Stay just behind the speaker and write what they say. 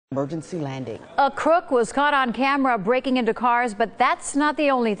Emergency landing. A crook was caught on camera breaking into cars, but that's not the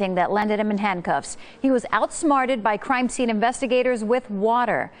only thing that landed him in handcuffs. He was outsmarted by crime scene investigators with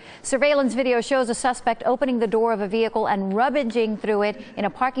water. Surveillance video shows a suspect opening the door of a vehicle and rummaging through it in a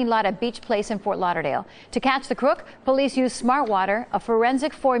parking lot at Beach Place in Fort Lauderdale. To catch the crook, police used SmartWater, a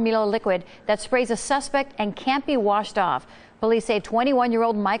forensic formula liquid that sprays a suspect and can't be washed off. Police say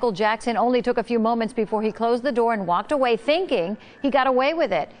 21-year-old Michael Jackson only took a few moments before he closed the door and walked away, thinking he got away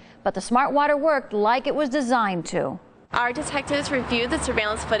with it. But the SmartWater worked like it was designed to. Our detectives reviewed the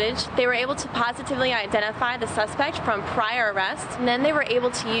surveillance footage. They were able to positively identify the suspect from prior arrests, and then they were able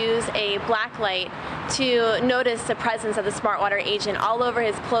to use a black light to notice the presence of the SmartWater agent all over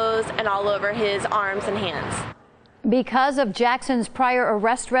his clothes and all over his arms and hands. Because of Jackson's prior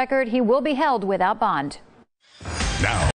arrest record, he will be held without bond. Now.